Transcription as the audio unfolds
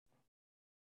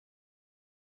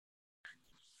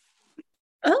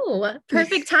Oh,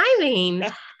 perfect timing.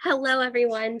 Hello,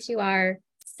 everyone, to our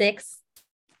sixth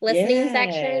listening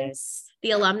section,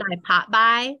 the Alumni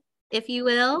Pop-by, if you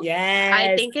will. Yes.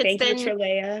 I think it's thank you,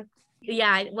 Trelea.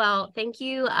 Yeah, well, thank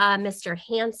you, Mr.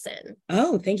 Hansen.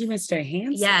 Oh, thank you, Mr.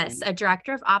 Hansen. Yes, a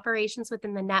director of operations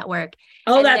within the network.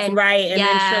 Oh, that's right.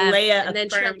 And then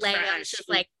Trelea was just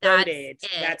like,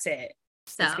 that's it.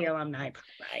 So it's the Alumni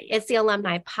Pop-by. It's the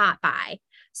Alumni Pop-by.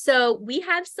 So we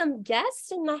have some guests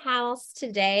in the house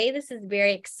today. This is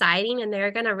very exciting, and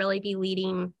they're going to really be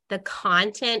leading the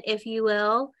content, if you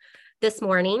will, this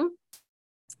morning.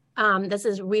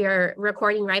 We are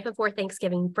recording right before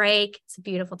Thanksgiving break. It's a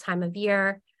beautiful time of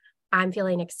year. I'm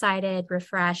feeling excited,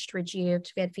 refreshed,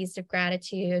 rejuvenated. We had Feast of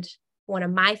Gratitude, one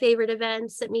of my favorite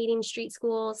events at Meeting Street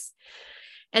Schools.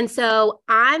 And so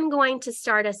I'm going to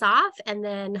start us off and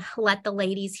then let the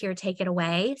ladies here take it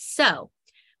away. So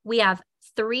we have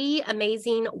three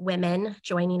amazing women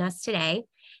joining us today,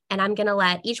 and I'm going to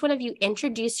let each one of you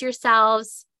introduce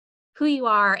yourselves, who you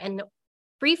are, and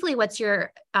briefly, what's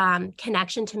your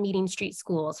connection to Meeting Street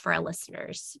Schools for our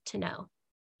listeners to know.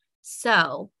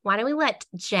 So why don't we let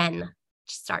Jen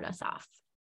start us off?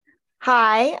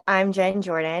 Hi, I'm Jen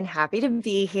Jordan. Happy to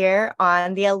be here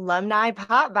on the Alumni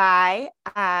Pop-by.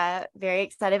 Very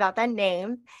excited about that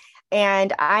name.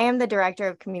 And I am the Director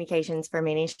of Communications for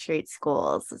Meeting Street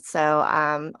Schools. So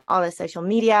all the social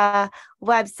media,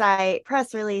 website,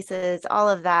 press releases, all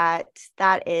of that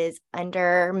is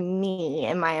under me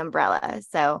and my umbrella.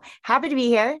 So happy to be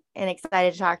here and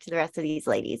excited to talk to the rest of these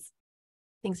ladies.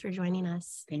 Thanks for joining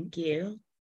us. Thank you.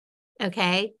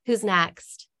 Okay, who's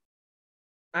next?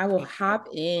 I will hop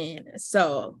in.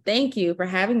 So thank you for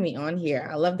having me on here.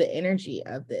 I love the energy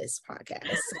of this podcast.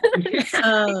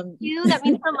 Thank you. That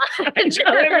means so much.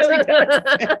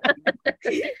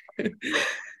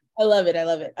 I love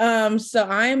it. So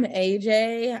I'm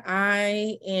AJ.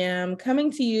 I am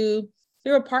coming to you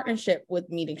through a partnership with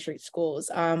Meeting Street Schools,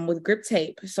 with Grip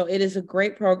Tape. So it is a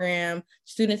great program.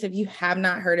 Students, if you have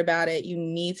not heard about it, you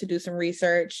need to do some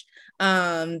research.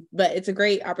 But it's a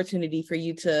great opportunity for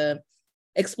you to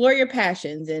explore your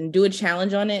passions and do a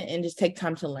challenge on it and just take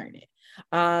time to learn it.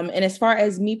 And as far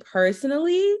as me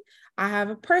personally, I have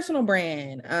a personal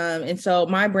brand. And so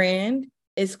my brand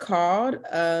is called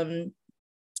The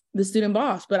Student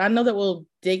Boss, but I know that we'll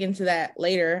dig into that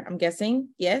later, I'm guessing.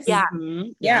 Yes. Yeah.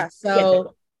 Mm-hmm. Yeah.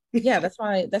 So yeah, that's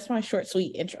my short,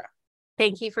 sweet intro.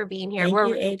 Thank you for being here. Thank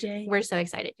you, AJ. We're so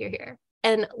excited you're here.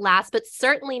 And last but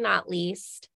certainly not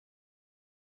least,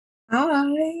 hi,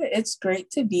 it's great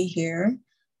to be here.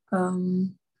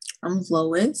 I'm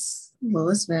Lois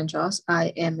Vandross. I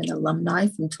am an alumni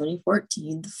from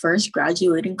 2014, the first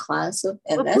graduating class of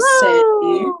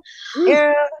MSA.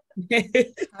 Yeah.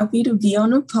 Happy to be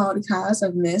on a podcast.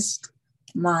 I've missed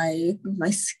my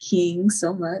skiing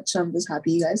so much. I'm just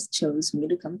happy you guys chose me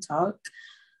to come talk.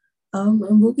 And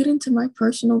we'll get into my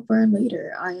personal brand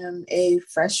later. I am a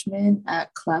freshman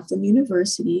at Claflin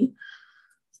University,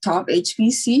 top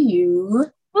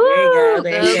HBCU.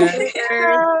 There you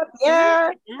go.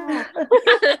 Yeah.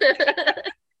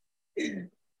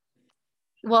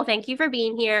 Well, thank you for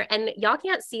being here. And y'all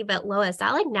can't see, but Lois,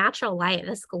 that like natural light,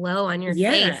 this glow on your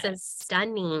face is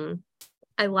stunning.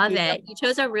 I love it. You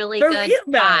chose a really good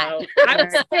spot.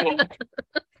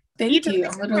 Thank you.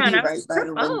 I'm literally right by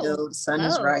the window. The sun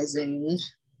is rising.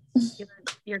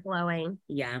 You're glowing.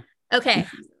 Yeah. Okay.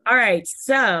 All right.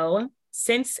 So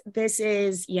since this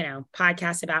is,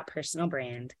 podcast about personal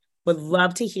brand, would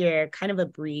love to hear kind of a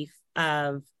brief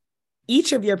of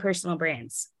each of your personal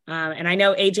brands. And I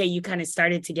know, AJ, you kind of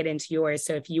started to get into yours.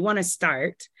 So if you want to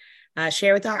start,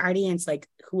 share with our audience, like,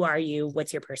 who are you?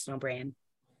 What's your personal brand?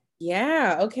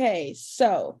 Yeah. Okay.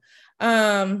 So,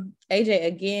 AJ,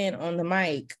 again, on the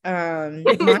mic,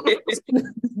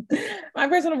 my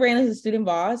personal brand is a student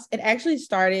boss. It actually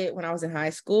started when I was in high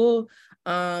school.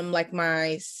 Like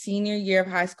my senior year of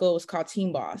high school was called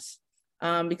Teen Boss,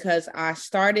 because I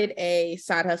started a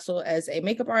side hustle as a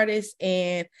makeup artist,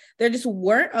 and there just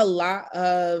weren't a lot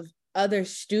of other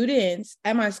students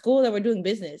at my school that were doing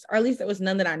business, or at least there was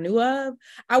none that I knew of.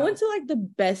 I went to like the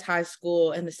best high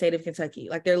school in the state of Kentucky.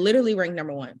 Like they're literally ranked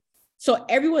number one. So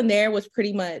everyone there was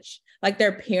pretty much like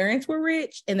their parents were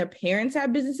rich and their parents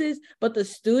had businesses, but the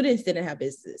students didn't have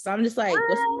businesses. So I'm just like,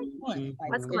 what's going on?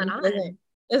 Like, what's going on?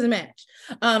 Doesn't match.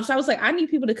 So I was like, I need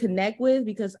people to connect with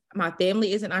because my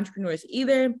family isn't entrepreneurs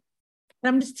either. And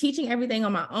I'm just teaching everything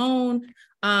on my own.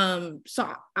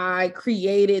 So I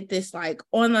created this like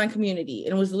online community,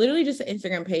 and it was literally just an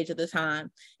Instagram page at the time.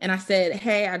 And I said,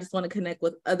 hey, I just want to connect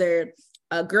with other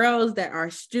girls that are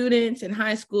students in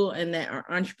high school and that are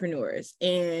entrepreneurs.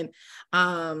 And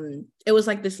it was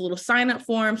like this little sign up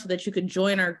form so that you could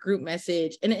join our group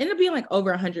message. And it ended up being like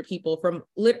over 100 people from,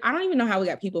 I don't even know how we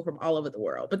got people from all over the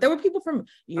world, but there were people from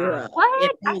Europe.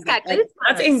 What?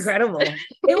 That's incredible. It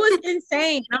was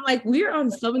insane. I'm like, we were on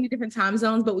so many different time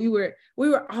zones, but we were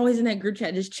always in that group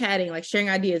chat, just chatting, like sharing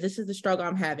ideas. This is the struggle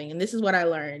I'm having, and this is what I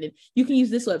learned. And you can use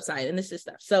this website and this is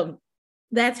stuff. So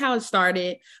that's how it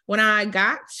started. When I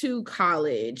got to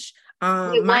college,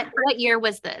 what year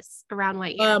was this? Around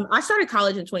what year? I started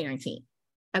college in 2019.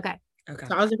 Okay.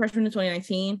 So I was a freshman in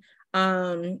 2019.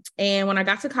 And when I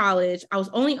got to college, I was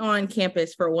only on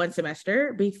campus for one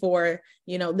semester before,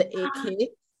 the it hit.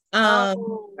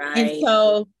 And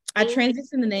so I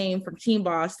transitioned the name from Teen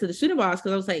Boss to the Student Boss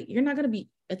because I was like, you're not going to be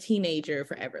a teenager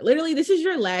forever. Literally, this is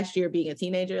your last year being a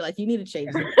teenager. Like, you need to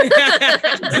change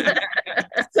it.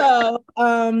 So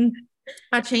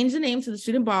I changed the name to the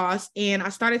Student Boss, and I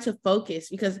started to focus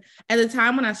because at the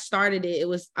time when I started it,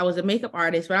 I was a makeup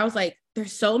artist, but I was like,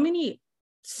 there's so many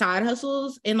side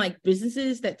hustles and like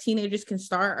businesses that teenagers can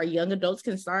start or young adults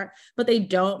can start, but they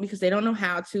don't because they don't know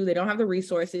how to, they don't have the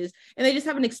resources, and they just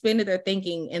haven't expanded their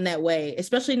thinking in that way,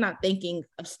 especially not thinking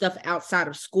of stuff outside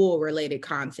of school related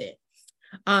content.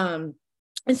 And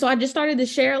so I just started to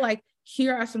share, like,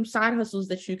 here are some side hustles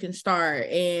that you can start.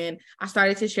 And I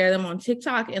started to share them on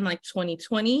TikTok in like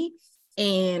 2020.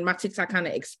 And my TikTok kind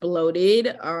of exploded.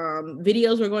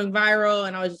 Videos were going viral,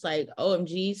 and I was just like,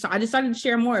 OMG. So I just started to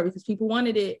share more because people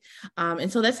wanted it. And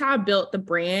so that's how I built the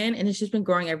brand. And it's just been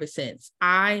growing ever since.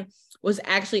 I was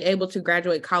actually able to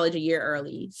graduate college a year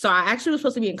early. So I actually was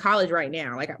supposed to be in college right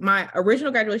now. Like, my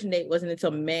original graduation date wasn't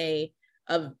until May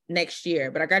of next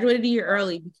year, but I graduated a year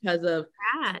early because of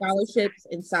scholarships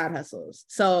and side hustles.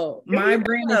 So my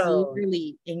brand is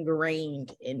literally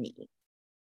ingrained in me.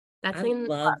 I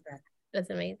love that. That's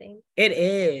amazing. It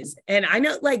is. And I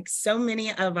know, like, so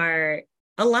many of our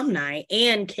alumni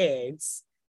and kids,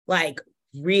 like,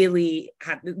 really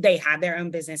have their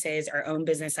own businesses or own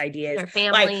business ideas. Their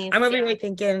families. Like, I'm over here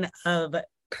thinking of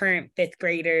current fifth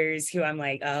graders who I'm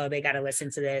like, oh, they got to listen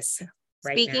to this.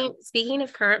 Speaking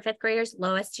of current fifth graders,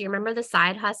 Lois, do you remember the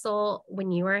side hustle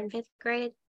when you were in fifth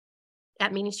grade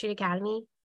at Meeting Street Academy?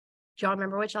 Do y'all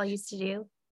remember what y'all used to do?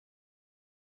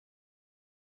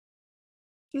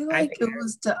 I feel like it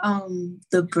was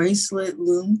the bracelet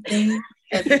loom thing.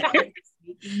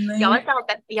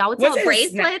 Y'all would sell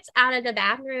bracelets out of the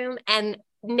bathroom, and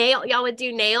y'all would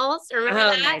do nails. Remember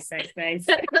that? Nice.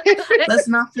 Let's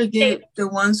not forget the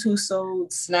ones who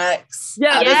sold snacks.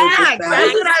 Yeah, that's what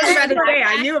I was about to say.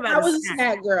 I knew about it. I was a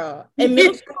snack girl. In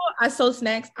middle school, I sold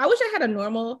snacks. I wish I had a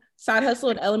normal side hustle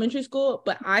in elementary school,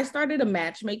 but I started a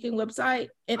matchmaking website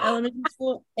in elementary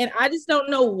school, and I just don't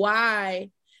know why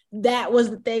that was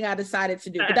the thing I decided to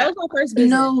do. But that was my first business.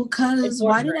 No, because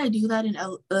why did I do that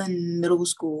in middle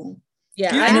school?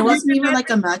 Yeah, and it wasn't even like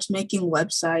a matchmaking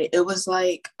website. It was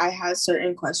like I had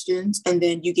certain questions, and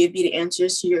then you give me the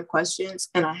answers to your questions,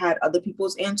 and I had other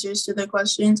people's answers to their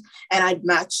questions, and I'd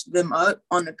match them up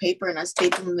on the paper, and I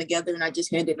taped them together, and I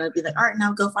just handed it, and I'd be like, all right,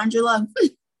 now go find your love.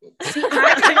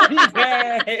 I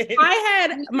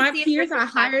had my peers, I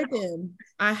hired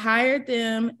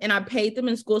them and I paid them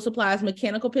in school supplies,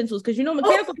 mechanical pencils, because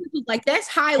mechanical pencils, like, that's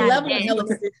high level in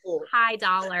elementary school, high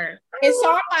dollar. And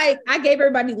so I'm like, I gave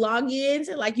everybody logins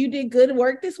and like, you did good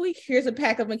work this week, here's a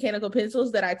pack of mechanical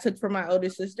pencils that I took from my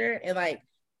older sister, and like,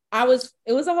 it was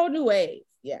a whole new wave.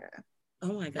 Yeah.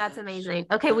 Oh my God. That's amazing.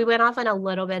 Okay, we went off on a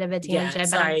little bit of a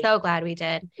tangent, but I'm so glad we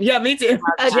did. Yeah, me too.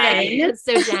 Okay.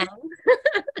 So Jen,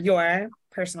 your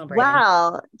personal brand.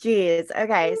 Well, geez.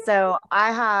 Okay. So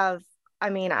I have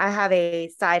a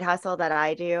side hustle that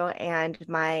I do, and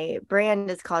my brand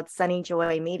is called Sunny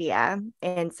Joy Media.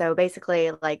 And so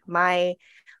basically, like, my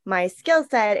skill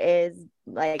set is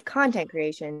like content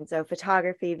creation, so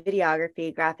photography,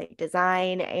 videography, graphic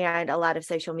design, and a lot of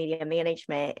social media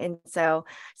management. And so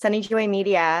Sunny Joy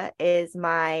Media is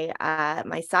my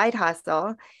my side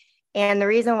hustle. And the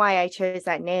reason why I chose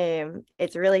that name,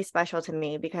 it's really special to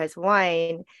me because,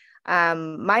 one,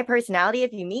 my personality,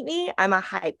 if you meet me, I'm a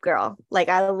hype girl. Like,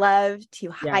 I love to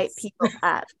hype people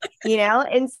up,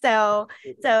 and so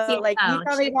like, you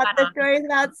tell me about the stories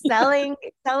about selling,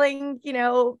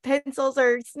 pencils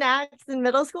or snacks in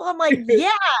middle school. I'm like,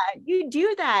 yeah, you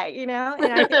do that, and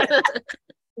I think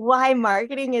why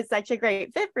marketing is such a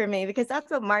great fit for me, because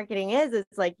that's what marketing is.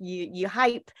 It's like you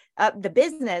hype up the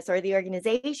business or the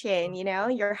organization,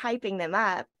 you're hyping them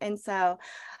up. And so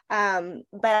But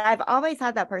I've always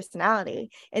had that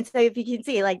personality. And so if you can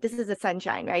see, like, this is a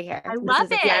sunshine right here. I This love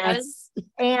is a it. Yes.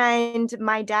 And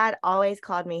my dad always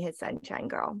called me his sunshine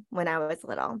girl when I was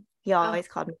little. He always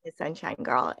called me his sunshine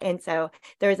girl. And so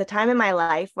there was a time in my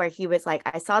life where he was like,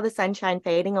 I saw the sunshine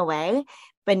fading away,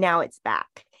 but now it's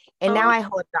back. And now I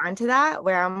hold on to that,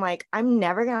 where I'm like, I'm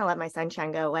never going to let my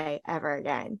sunshine go away ever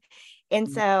again. And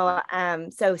so,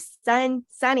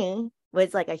 sunny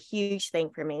was like a huge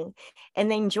thing for me. And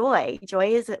then joy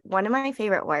is one of my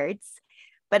favorite words,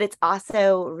 but it's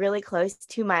also really close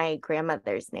to my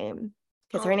grandmother's name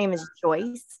because her name is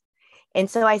Joyce. And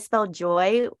so I spelled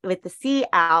joy with the C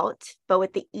out, but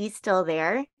with the E still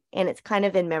there. And it's kind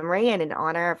of in memory and in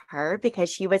honor of her, because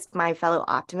she was my fellow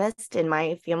optimist in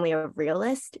my family of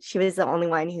realists. She was the only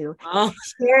one who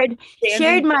shared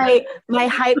my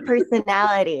hype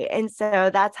personality. And so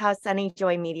that's how Sunny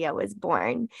Joy Media was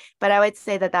born. But I would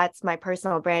say that that's my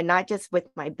personal brand, not just with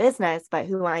my business, but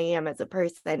who I am as a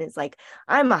person is like,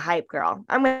 I'm a hype girl.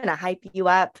 I'm going to hype you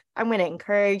up. I'm going to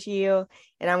encourage you,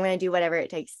 and I'm going to do whatever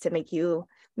it takes to make you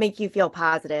feel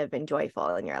positive and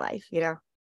joyful in your life, you know?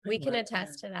 We can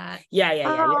attest to that. Yeah.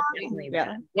 Oh, Definitely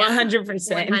yeah.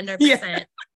 100%. 100%.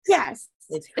 Yes.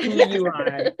 It's who you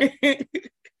are.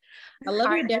 I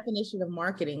love your definition of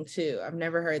marketing too. I've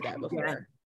never heard that before.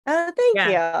 Oh,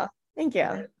 thank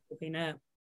you. Looking up.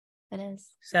 It is.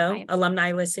 So Right.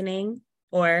 alumni listening,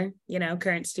 or,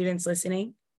 current students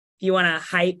listening, if you want to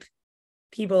hype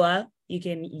people up, you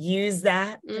can use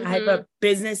that to hype up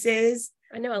businesses.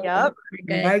 I know a Yep. lot of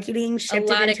good, Marketing, a shift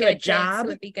lot it of into good a kids job.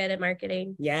 would be good at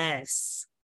marketing. Yes.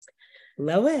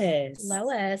 Lois,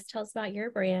 tell us about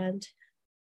your brand.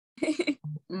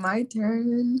 My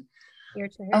turn. Your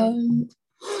turn.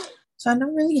 So I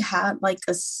don't really have like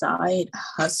a side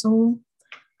hustle.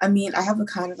 I mean, I have a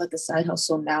kind of like a side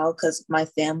hustle now because of my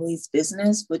family's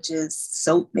business, which is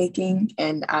soap making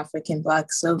and African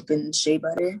black soap and shea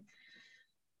butter.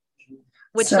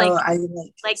 Which so I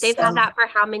they've had that for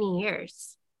how many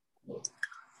years?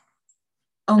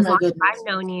 Oh As my long as goodness. I've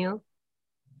known you.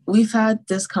 We've had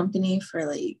this company for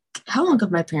like, how long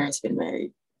have my parents been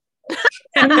married?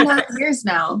 29 years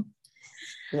now.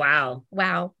 Wow.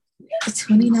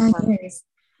 29 years.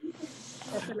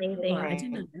 That's amazing. I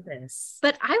didn't know this.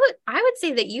 But I would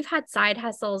say that you've had side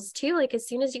hustles too. Like as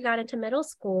soon as you got into middle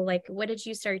school, like what did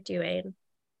you start doing?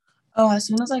 Oh, as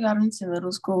soon as I got into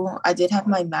middle school, I did have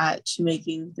my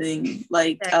matchmaking thing,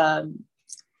 like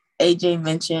AJ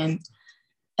mentioned.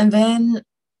 And then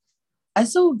I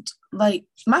sold, like,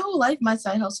 my whole life, my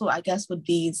side hustle, I guess, would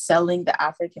be selling the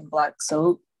African black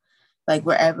soap, like,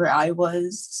 wherever I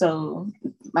was. So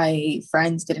my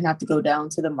friends didn't have to go down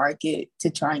to the market to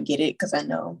try and get it, because I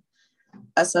know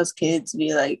us kids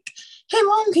be like, hey,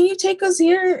 Mom, can you take us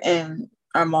here? And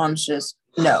our moms just,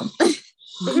 no.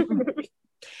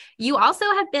 You also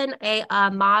have been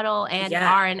a model and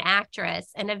are an actress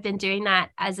and have been doing that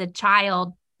as a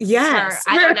child. Yes.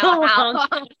 I don't know how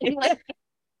long.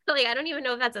 Like, I don't even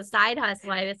know if that's a side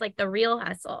hustle. It's like the real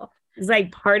hustle. It's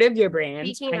like part of your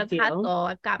brand. Speaking of hustle,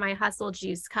 I've got my hustle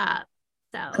juice cup.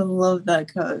 So I love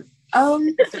that cup.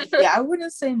 Yeah, I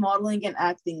wouldn't say modeling and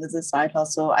acting is a side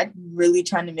hustle. I'm really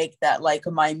trying to make that like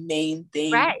my main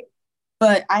thing. Right.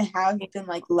 But I have been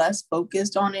like less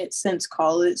focused on it since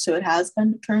college, so it has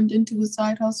kind of turned into a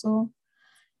side hustle.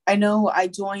 I know I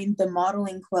joined the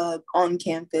modeling club on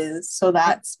campus, so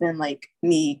that's been like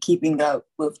me keeping up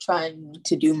with trying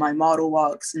to do my model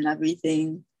walks and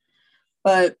everything.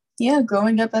 But yeah,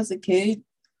 growing up as a kid,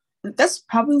 that's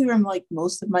probably where like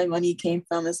most of my money came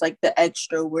from, is like the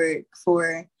extra work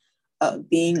for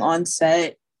being on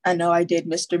set. I know I did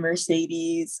Mr.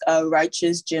 Mercedes,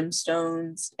 Righteous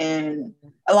Gemstones, and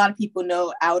a lot of people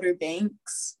know Outer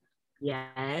Banks.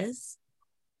 Yes.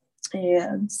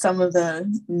 Yeah, some of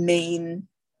the mainstream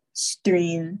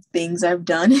things I've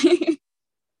done.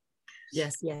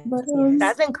 Yes. But,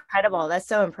 that's incredible. That's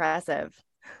so impressive.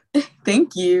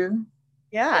 Thank you.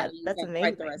 Yeah, that's amazing.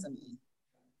 Quite the resume.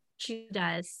 She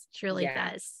does. Truly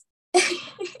does.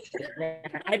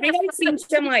 I think I've seen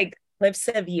some like clips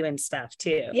of you and stuff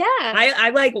too. Yeah.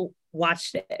 I like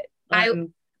watched it.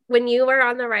 When you were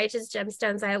on the Righteous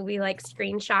Gemstones, we like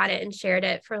screenshot it and shared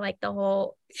it for like the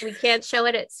whole. We can't show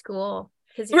it at school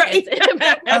because Because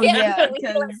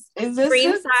is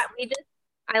this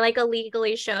I like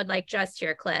illegally showed like just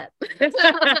your clip.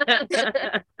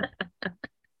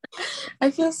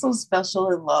 I feel so special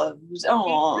and loved.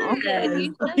 Oh,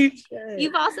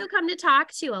 You've also come to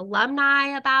talk to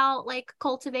alumni about like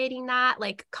cultivating that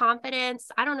like confidence.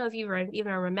 I don't know if you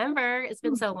even remember, it's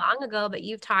been so long ago, but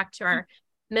you've talked to our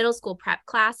middle school prep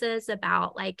classes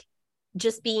about like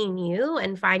just being you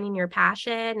and finding your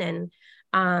passion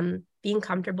and being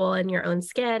comfortable in your own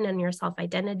skin and your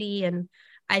self-identity. And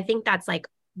I think that's like,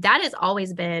 that has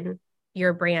always been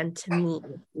your brand to me.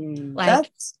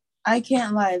 Like, I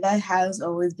can't lie, that has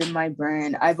always been my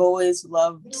brand. I've always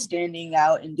loved standing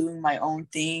out and doing my own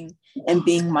thing and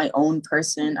being my own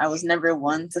person. I was never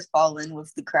one to fall in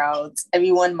with the crowds.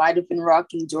 Everyone might have been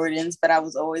rocking Jordans, but I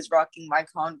was always rocking my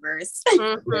Converse.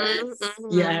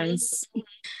 Yes.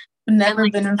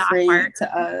 Never been afraid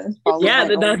to follow my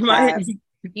the Doc own Martens. path.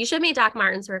 You showed me Doc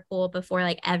Martens were cool before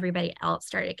like everybody else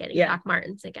started getting Doc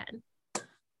Martens again.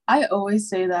 I always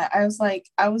say that.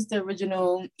 I was the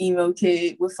original emo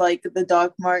kid with like the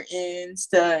Doc Martens,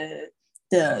 the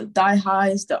thigh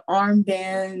highs, the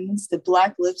armbands, the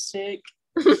black lipstick.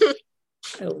 I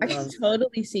can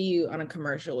totally see you on a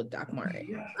commercial with Doc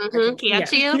Martens.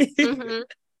 Can't you?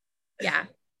 Yeah.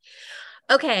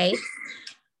 Okay.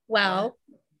 Well,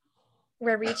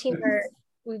 we're reaching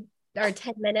our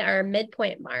 10-minute, our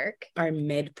midpoint mark. Our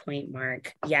midpoint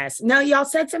mark. Yes. No, y'all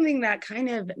said something that kind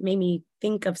of made me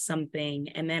think of something,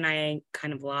 and then I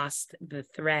kind of lost the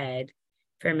thread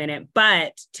for a minute.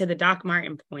 But to the Doc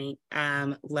Marten point,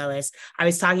 Lois, I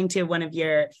was talking to one of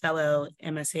your fellow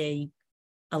MSA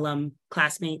alum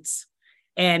classmates,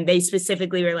 and they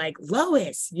specifically were like,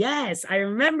 Lois, yes, I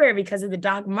remember because of the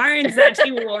Doc Martens that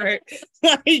you wore.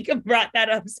 Like, brought that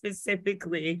up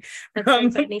specifically from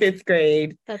so 5th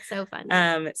grade. That's so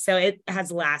funny. So it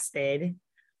has lasted.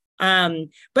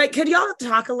 But could y'all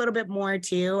talk a little bit more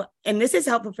too? And this is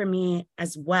helpful for me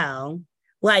as well.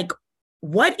 Like,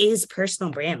 what is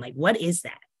personal brand? Like, what is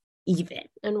that even?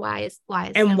 And why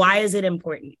is it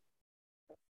important?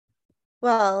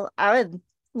 Well, I would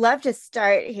love to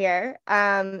start here.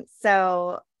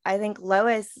 So I think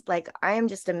Lois, like, I am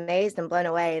just amazed and blown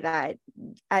away that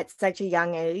at such a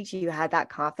young age, you had that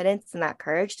confidence and that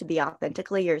courage to be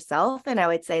authentically yourself. And I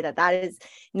would say that that is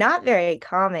not very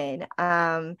common.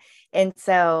 And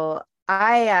so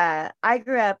I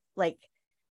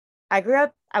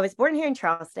was born here in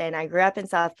Charleston. I grew up in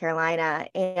South Carolina,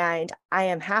 and I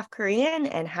am half Korean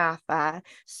and half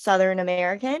Southern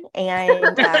American.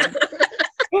 And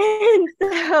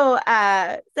so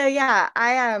yeah,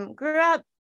 I grew up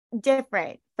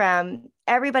different from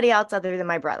everybody else other than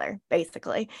my brother,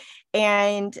 basically.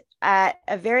 And at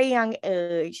a very young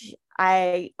age,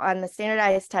 on the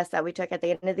standardized test that we took at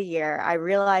the end of the year, I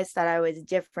realized that I was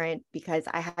different because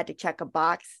I had to check a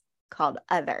box called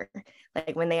other.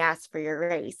 Like when they asked for your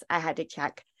race, I had to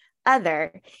check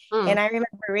other. And I remember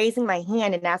raising my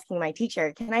hand and asking my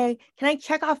teacher, can I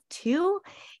check off 2?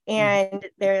 And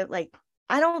they're like,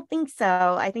 I don't think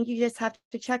so. I think you just have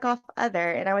to check off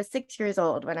other. And I was 6 years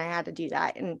old when I had to do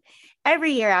that. And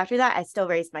every year after that, I still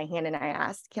raised my hand and I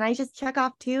asked, can I just check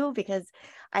off 2? Because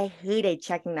I hated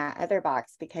checking that other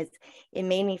box because it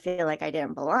made me feel like I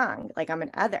didn't belong, like I'm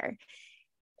an other.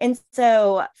 And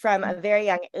so from a very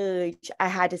young age, I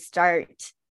had to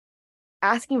start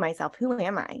asking myself, who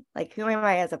am I? Like, who am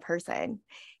I as a person?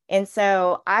 And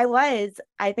so I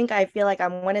feel like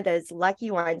I'm one of those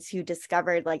lucky ones who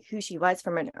discovered like who she was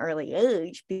from an early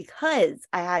age because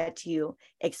I had to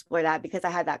explore that, because I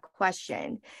had that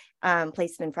question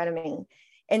placed in front of me.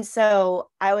 And so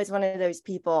I was one of those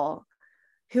people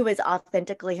who was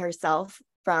authentically herself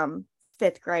from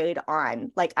 5th grade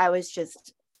on. Like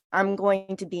I'm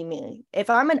going to be me. If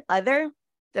I'm an other,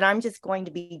 then I'm just going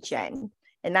to be Jen.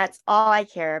 And that's all I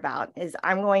care about, is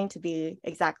I'm going to be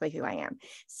exactly who I am.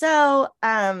 So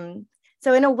in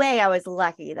a way, I was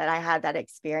lucky that I had that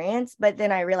experience. But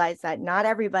then I realized that not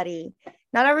everybody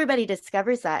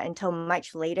discovers that until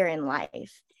much later in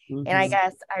life. And I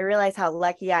guess I realize how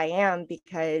lucky I am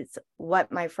because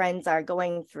what my friends are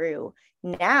going through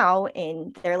now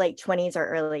in their late 20s or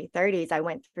early 30s, I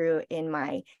went through in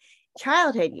my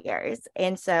childhood years.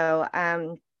 And so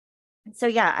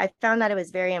yeah, I found that it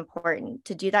was very important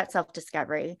to do that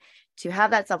self-discovery, to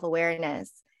have that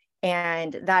self-awareness.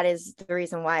 And that is the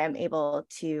reason why I'm able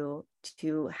to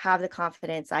have the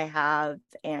confidence I have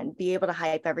and be able to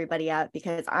hype everybody up,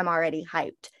 because I'm already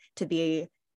hyped to be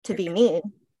me,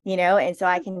 and so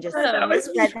I can just spread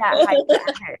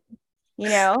that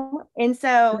hype, and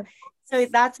so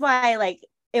that's why, like,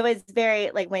 it was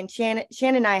very, like, when Shannon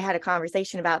and I had a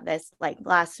conversation about this like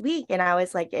last week, and I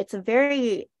was like, it's a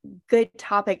very good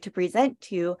topic to present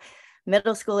to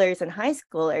middle schoolers and high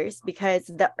schoolers, because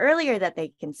the earlier that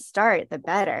they can start, the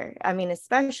better. I mean,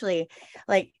 especially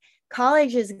like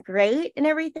college is great and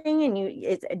everything, and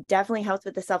it definitely helps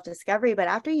with the self-discovery. But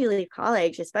after you leave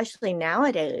college, especially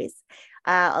nowadays,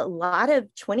 a lot of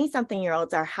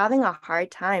 20-something-year-olds are having a hard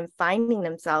time finding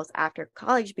themselves after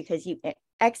college, because you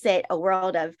exit a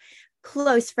world of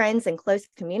close friends and close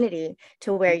community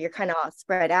to where you're kind of all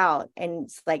spread out, and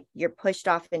it's like you're pushed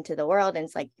off into the world, and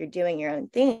it's like you're doing your own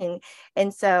thing.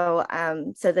 And so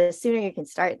so the sooner you can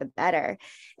start, the better.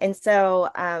 And so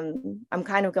I'm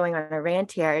kind of going on a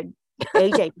rant here.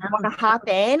 AJ, do you want to hop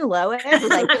in? Lois,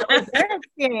 like, what was your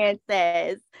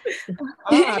experiences?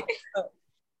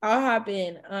 I'll hop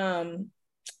in.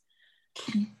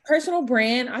 Personal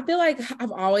brand, I feel like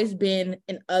I've always been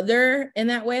an other in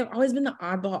that way. I've always been the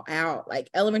oddball out. Like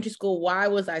elementary school, why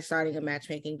was I starting a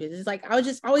matchmaking business? Like I was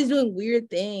just always doing weird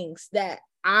things that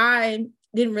I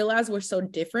didn't realize were so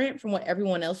different from what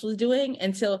everyone else was doing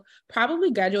until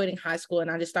probably graduating high school.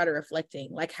 And I just started reflecting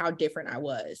like how different I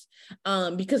was.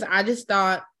 Because I just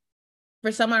thought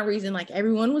for some odd reason, like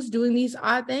everyone was doing these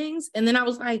odd things. And then I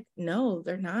was like, no,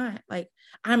 they're not. Like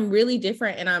I'm really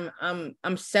different, and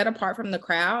I'm set apart from the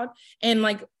crowd. And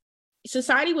like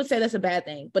society would say that's a bad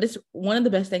thing, but it's one of the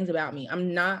best things about me.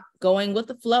 I'm not going with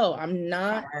the flow.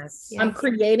 I'm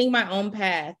creating my own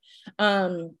path.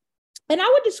 And I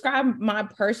would describe my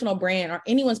personal brand, or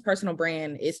anyone's personal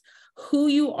brand, is who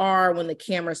you are when the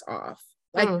camera's off.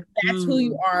 Like that's who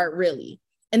you are really.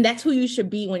 And that's who you should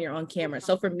be when you're on camera.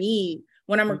 So for me,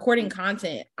 when I'm recording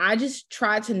content, I just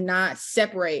try to not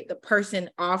separate the person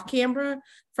off camera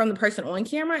from the person on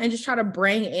camera, and just try to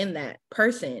bring in that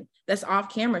person that's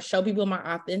off camera, show people my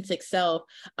authentic self,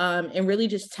 and really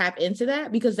just tap into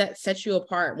that, because that sets you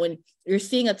apart when you're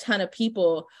seeing a ton of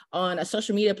people on a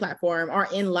social media platform or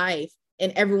in life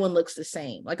and everyone looks the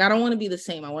same. Like I don't want to be the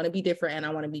same. I want to be different, and I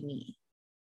want to be me.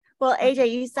 Well,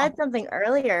 AJ, you said something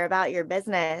earlier about your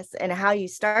business and how you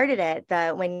started it,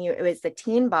 it was the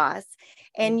Teen Boss.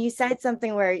 And you said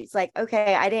something where it's like,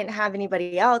 okay, I didn't have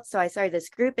anybody else, so I started this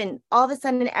group, and all of a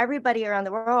sudden everybody around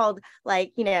the world,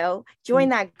 like,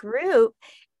 joined that group.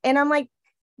 And I'm like,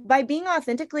 by being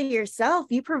authentically yourself,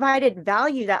 you provided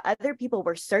value that other people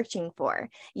were searching for.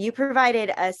 You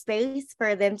provided a space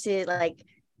for them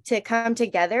to come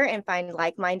together and find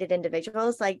like-minded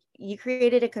individuals. Like you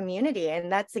created a community, and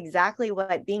that's exactly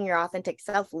what being your authentic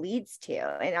self leads to.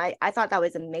 And I thought that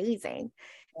was amazing.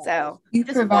 So you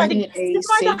provided a just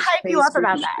wanted to hype you up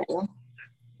about people. that.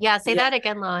 Yeah, say that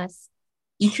again, Lois.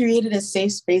 You created a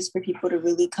safe space for people to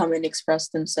really come and express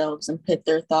themselves and put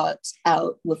their thoughts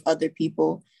out with other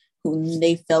people who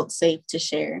they felt safe to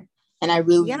share. And I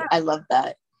love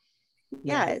that.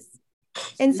 Yes.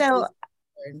 And so,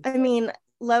 I mean,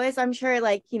 Lois, I'm sure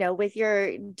with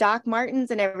your Doc Martens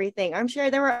and everything, I'm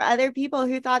sure there were other people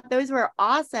who thought those were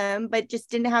awesome, but just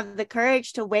didn't have the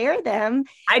courage to wear them.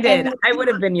 I did. I would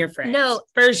have been your friend. No,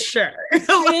 for sure.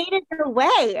 Created your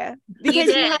way because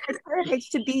you had the courage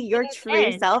to be your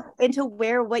true self and to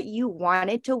wear what you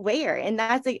wanted to wear. And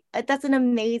that's an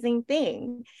amazing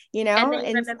thing, And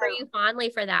they remember you fondly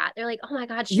for that. They're like, oh my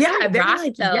God, they're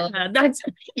like, yeah, that's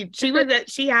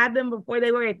she had them before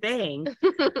they were a thing.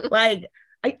 Like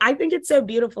I think it's so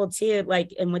beautiful too,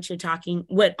 like in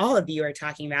what all of you are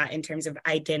talking about in terms of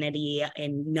identity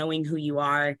and knowing who you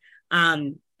are.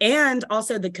 And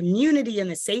also the community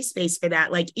and the safe space for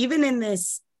that. Like even in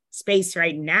this space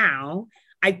right now,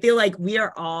 I feel like we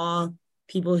are all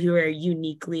people who are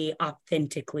uniquely,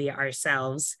 authentically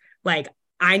ourselves. Like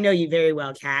I know you very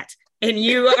well, Kat. And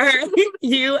you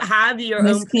have your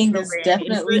Miss own King is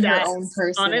definitely her own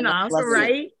person. On and off,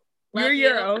 right? You're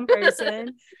your own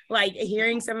person. Like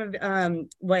hearing some of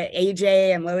what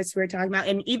AJ and Lois were talking about,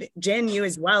 and even Jen, you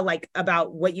as well, like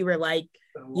about what you were like,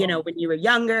 when you were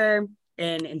younger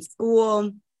and in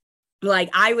school. Like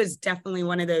I was definitely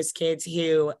one of those kids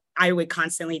who I would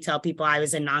constantly tell people I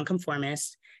was a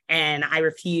nonconformist and I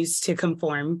refused to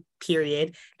conform,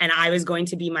 period. And I was going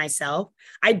to be myself.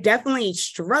 I definitely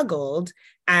struggled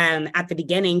at the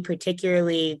beginning,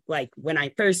 particularly like when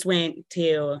I first went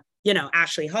to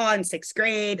Ashley Hall in 6th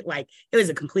grade. Like it was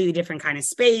a completely different kind of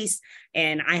space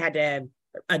and I had to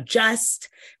adjust,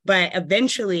 but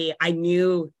eventually I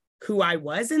knew who I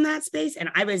was in that space. And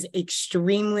I was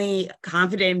extremely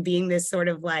confident in being this sort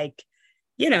of like,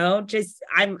 just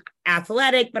I'm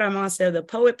athletic, but I'm also the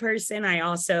poet person. I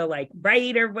also like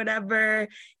write or whatever.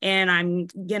 And I'm,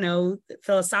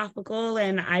 philosophical.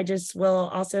 And I just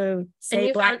will also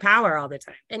say Black power all the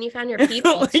time. And you found your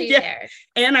people too there.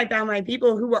 And I found my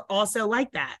people who were also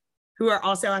like that, who are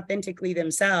also authentically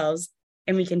themselves.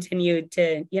 And we continue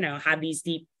to, have these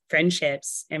deep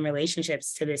friendships and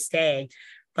relationships to this day.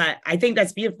 But I think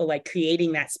that's beautiful, like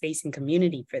creating that space and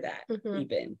community for that,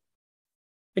 even.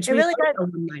 Which it really does.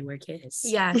 Alumni work is.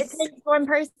 Yes. It takes one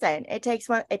person. It takes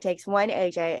one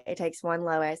AJ. It takes one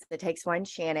Lois. It takes one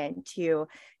Shannon to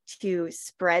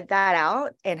spread that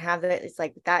out and have it's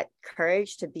like that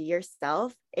courage to be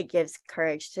yourself. It gives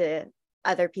courage to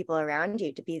other people around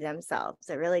you to be themselves.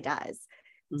 It really does.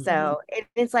 Mhm. So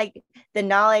it's like the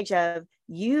knowledge of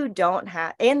you don't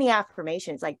have, and the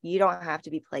affirmations, like you don't have to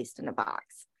be placed in a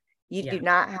box. You do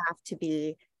not have to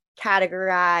be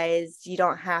categorized. You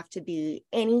don't have to be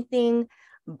anything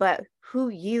but who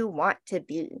you want to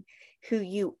be, who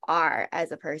you are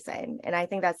as a person. And I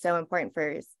think that's so important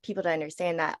for people to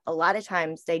understand that a lot of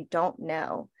times they don't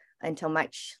know until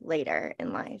much later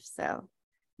in life. So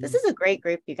this is a great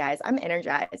group, you guys. I'm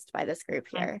energized by this group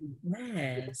here.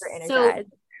 Yes. Super So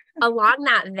energized. along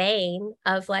that vein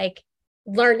of like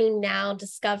learning now,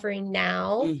 discovering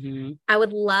now, Mhm. I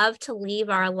would love to leave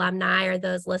our alumni or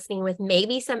those listening with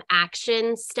maybe some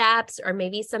action steps or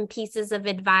maybe some pieces of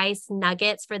advice,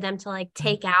 nuggets for them to like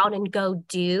take out and go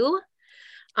do.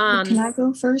 Can I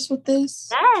go first with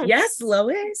this? Yes,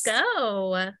 Lois.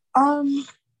 Go.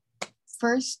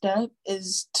 First step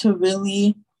is to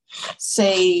really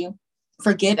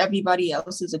forget everybody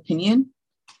else's opinion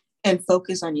and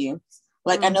focus on you.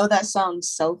 Like, I know that sounds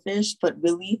selfish, but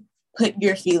really put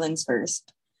your feelings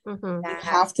first. Mm-hmm. You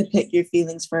have to put your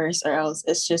feelings first, or else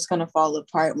it's just going to fall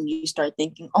apart when you start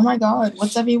thinking, oh my God,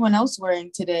 what's everyone else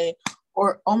wearing today?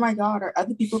 Or, oh my God, are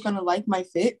other people going to like my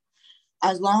fit?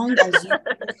 As long as you're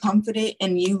confident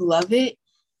and you love it,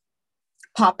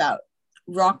 pop out,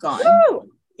 rock on.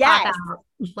 Woo! Yes,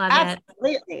 Love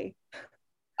absolutely.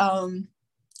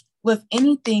 With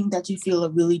anything that you feel a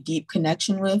really deep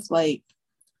connection with, like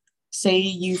say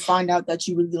you find out that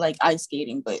you really like ice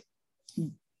skating, but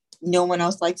no one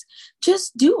else likes,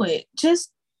 just do it.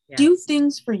 Just do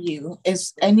things for you.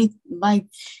 It's my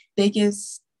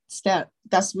biggest step.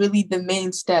 That's really the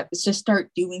main step. Is just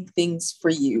start doing things for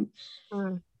you.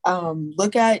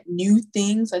 Look at new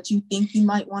things that you think you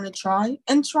might want to try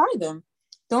and try them.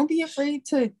 Don't be afraid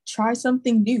to try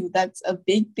something new. That's a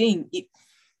big thing.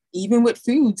 Even with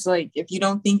foods, like if you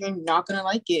don't think you're not gonna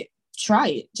like it, try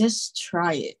it. Just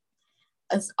try it.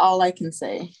 That's all I can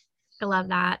say. I love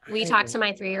that. Will you talk to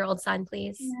my 3-year-old son,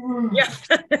 please? Yeah.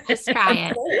 Just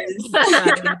try it.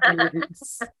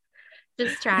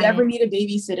 Just try If you ever it. need a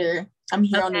babysitter, I'm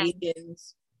here on the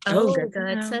weekends. Oh, good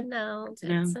good to to know. Good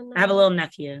to know. I have a little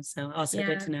nephew, so also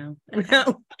good to know.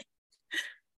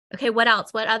 Okay, what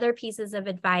else? What other pieces of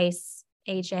advice,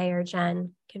 AJ or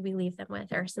Jen, could we leave them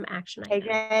with, or some action items?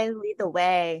 AJ, lead the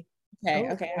way.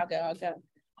 Okay, I'll go.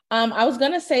 I was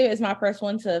gonna say it's my first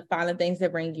one to find the things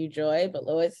that bring you joy, but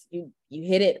Lois, you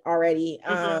hit it already.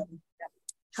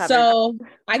 So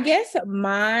I guess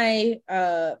my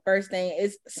first thing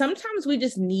is sometimes we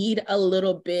just need a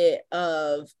little bit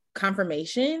of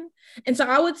confirmation. And so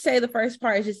I would say the first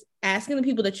part is just asking the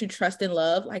people that you trust and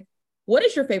love, like, what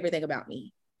is your favorite thing about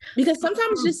me? Because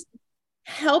sometimes just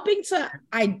helping to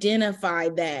identify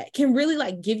that can really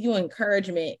like give you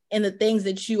encouragement in the things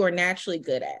that you are naturally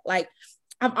good at. Like,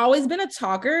 I've always been a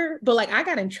talker, but like I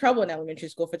got in trouble in elementary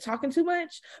school for talking too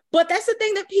much. But that's the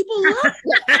thing that people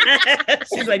love.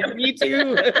 She's like, me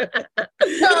too. Me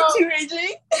too, AJ.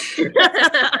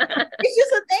 It's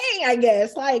just a thing, I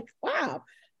guess. Like, wow.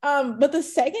 But the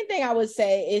second thing I would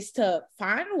say is to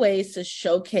find ways to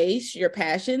showcase your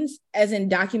passions, as in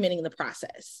documenting the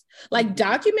process. Like,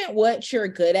 document what you're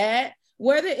good at,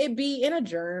 whether it be in a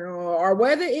journal or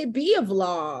whether it be a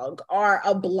vlog or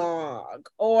a blog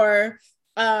or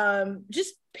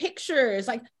just pictures.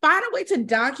 Like, find a way to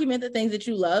document the things that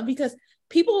you love, because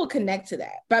people will connect to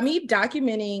that. By me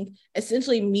documenting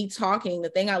essentially me talking, the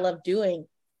thing I love doing,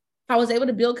 I was able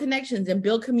to build connections and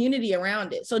build community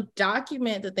around it. So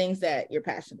document the things that you're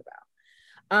passionate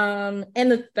about.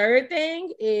 And the third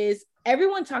thing is,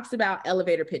 everyone talks about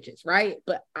elevator pitches, right?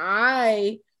 But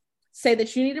I say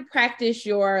that you need to practice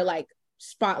your like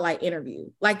spotlight interview.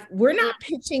 Like, we're not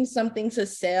pitching something to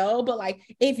sell, but like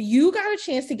if you got a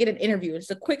chance to get an interview,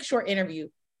 it's a quick, short interview.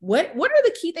 What are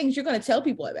the key things you're going to tell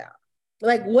people about?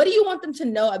 Like, what do you want them to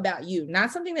know about you? Not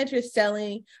something that you're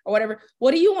selling or whatever.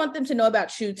 What do you want them to know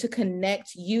about you to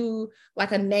connect you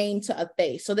like a name to a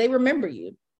face so they remember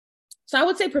you? So I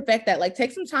would say perfect that. Like,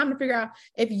 take some time to figure out,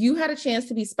 if you had a chance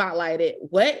to be spotlighted,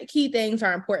 what key things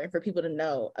are important for people to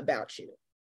know about you?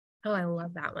 Oh, I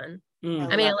love that one.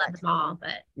 Mm. I mean, I love them all,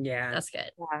 but Yeah, that's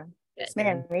good. Yeah. Good.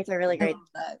 Man, these are really great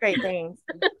things.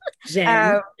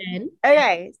 Jen.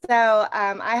 Okay, so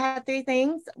I had 3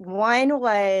 things. One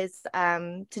was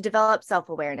to develop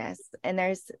self-awareness, and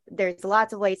there's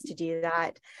lots of ways to do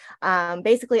that.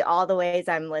 Basically, all the ways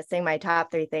I'm listing, my top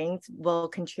 3 things, will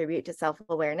contribute to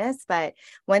self-awareness. But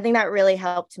one thing that really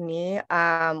helped me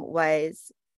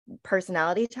was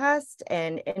personality test,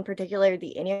 and in particular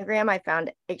the Enneagram. I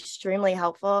found extremely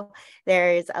helpful.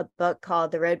 There's a book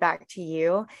called The Road Back to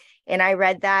You, And I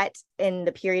read that in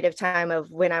the period of time of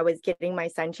when I was getting my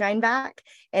sunshine back.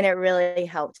 And it really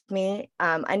helped me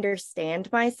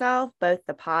understand myself, both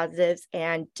the positives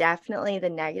and definitely the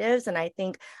negatives. And I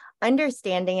think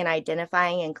understanding and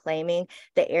identifying and claiming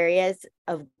the areas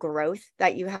of growth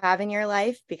that you have in your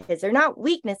life, because they're not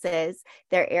weaknesses,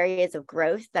 they're areas of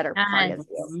growth that are part of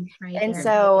you. Right And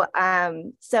there.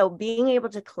 so being able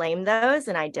to claim those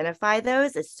and identify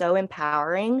those is so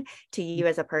empowering to you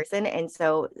as a person. And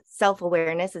so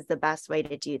self-awareness is the best way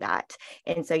to do that.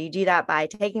 And so you do that by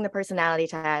taking the personality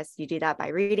test, you do that by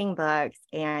reading books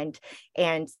and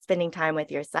spending time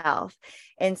with yourself.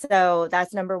 And so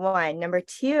that's number one. Number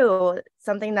two,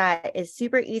 something that is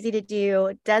super easy to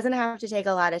do, doesn't have to take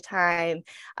a lot of time,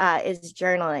 is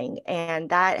journaling. And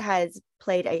that has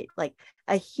played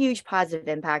a huge positive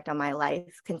impact on my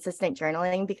life, consistent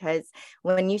journaling, because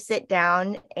when you sit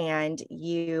down and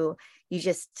you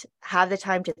just have the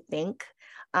time to think,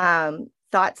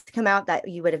 thoughts come out that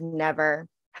you would have never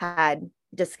had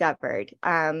discovered.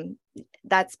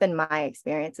 That's been my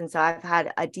experience. And so I've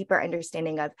had a deeper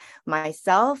understanding of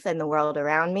myself and the world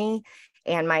around me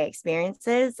and my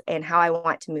experiences and how I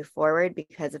want to move forward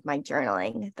because of my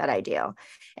journaling that I do.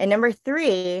 And number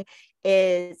three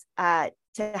is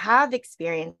to have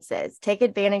experiences, take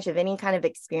advantage of any kind of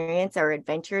experience or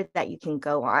adventure that you can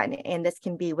go on. And this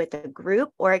can be with a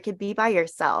group or it could be by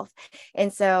yourself.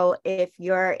 And so if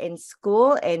you're in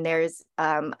school and there's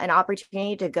an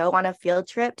opportunity to go on a field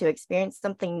trip to experience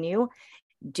something new,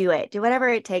 do it. Do whatever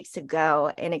it takes to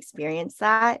go and experience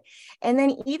that. And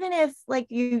then even if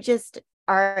you just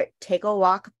take a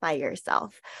walk by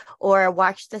yourself or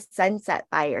watch the sunset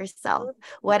by yourself,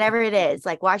 whatever it is,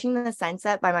 watching the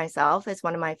sunset by myself is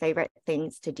one of my favorite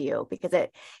things to do, because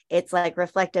it's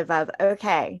reflective of,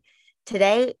 okay,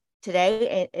 today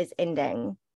it is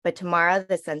ending, but tomorrow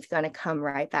the sun's going to come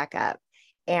right back up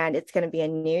and it's going to be a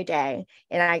new day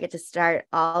and I get to start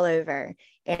all over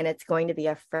and it's going to be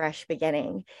a fresh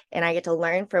beginning and I get to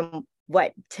learn from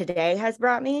what today has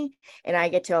brought me, and I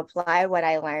get to apply what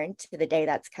I learned to the day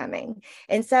that's coming.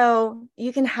 And so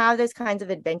you can have those kinds of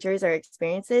adventures or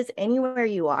experiences anywhere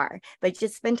you are, but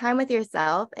just spend time with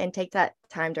yourself and take that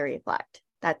time to reflect.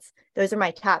 Those are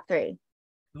my top three.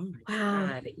 Oh my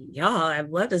God, y'all, I've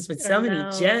loved this with so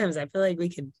many gems. I feel like we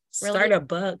could start a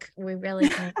book. We really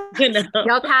can.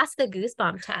 Y'all passed the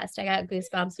goosebump test. I got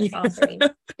goosebumps with all three.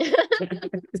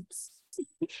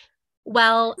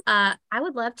 Well, I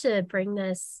would love to bring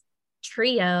this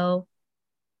trio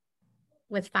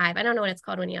with five. I don't know what it's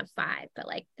called when you have five, but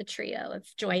the trio of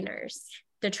joiners,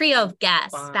 the trio of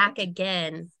guests back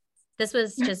again. This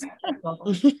was just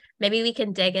cool. Maybe we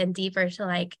can dig in deeper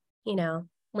to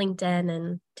LinkedIn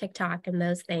and TikTok and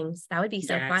those things. That would be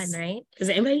so fun, right? Does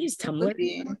anybody use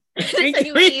Tumblr? Does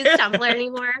anybody use Tumblr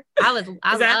anymore? I'm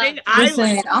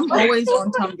always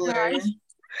on Tumblr.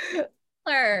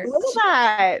 Look at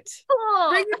that. Cool.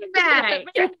 Bring it back.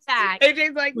 Bring it back.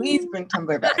 AJ's please bring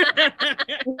Tumblr back.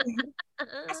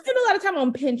 I spend a lot of time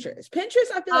on Pinterest.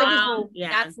 I feel like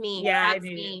that's me. Yeah, that's I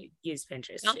do me. Use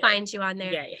Pinterest. I'll find you on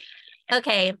there. Yeah.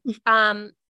 Okay.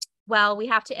 Well, we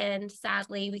have to end.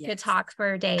 Sadly, we could talk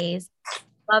for days.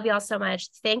 Love y'all so much.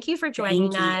 Thank you for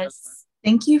joining us.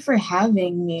 Thank you for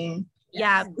having me.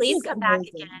 Yeah, please come back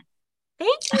again.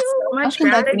 Thank you so much.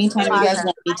 I'll come back anytime you guys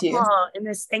want me to. In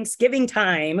this Thanksgiving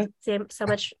time. So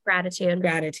much gratitude.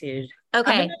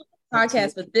 Okay.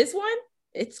 Podcast, but this one,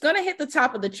 it's gonna hit the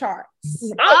top of the charts.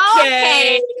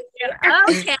 Okay.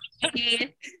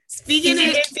 Speaking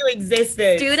it into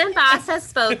existence. Student boss has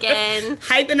spoken.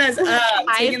 Hyping us up.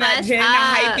 Taking that Jen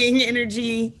hyping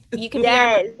energy. You can be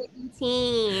our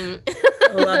team.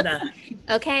 I love that.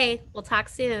 Okay, we'll talk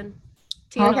soon.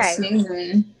 Talk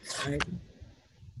soon. All right.